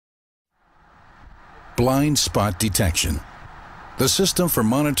Blind spot detection. The system for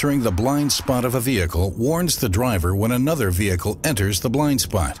monitoring the blind spot of a vehicle warns the driver when another vehicle enters the blind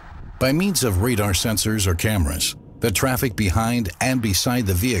spot. By means of radar sensors or cameras, the traffic behind and beside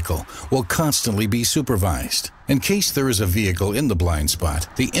the vehicle will constantly be supervised. In case there is a vehicle in the blind spot,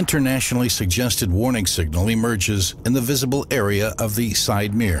 the internationally suggested warning signal emerges in the visible area of the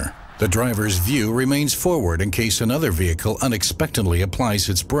side mirror. The driver's view remains forward in case another vehicle unexpectedly applies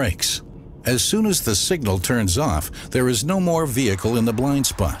its brakes. As soon as the signal turns off, there is no more vehicle in the blind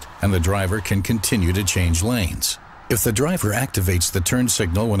spot, and the driver can continue to change lanes. If the driver activates the turn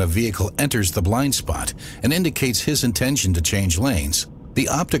signal when a vehicle enters the blind spot and indicates his intention to change lanes, the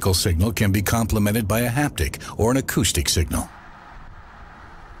optical signal can be complemented by a haptic or an acoustic signal.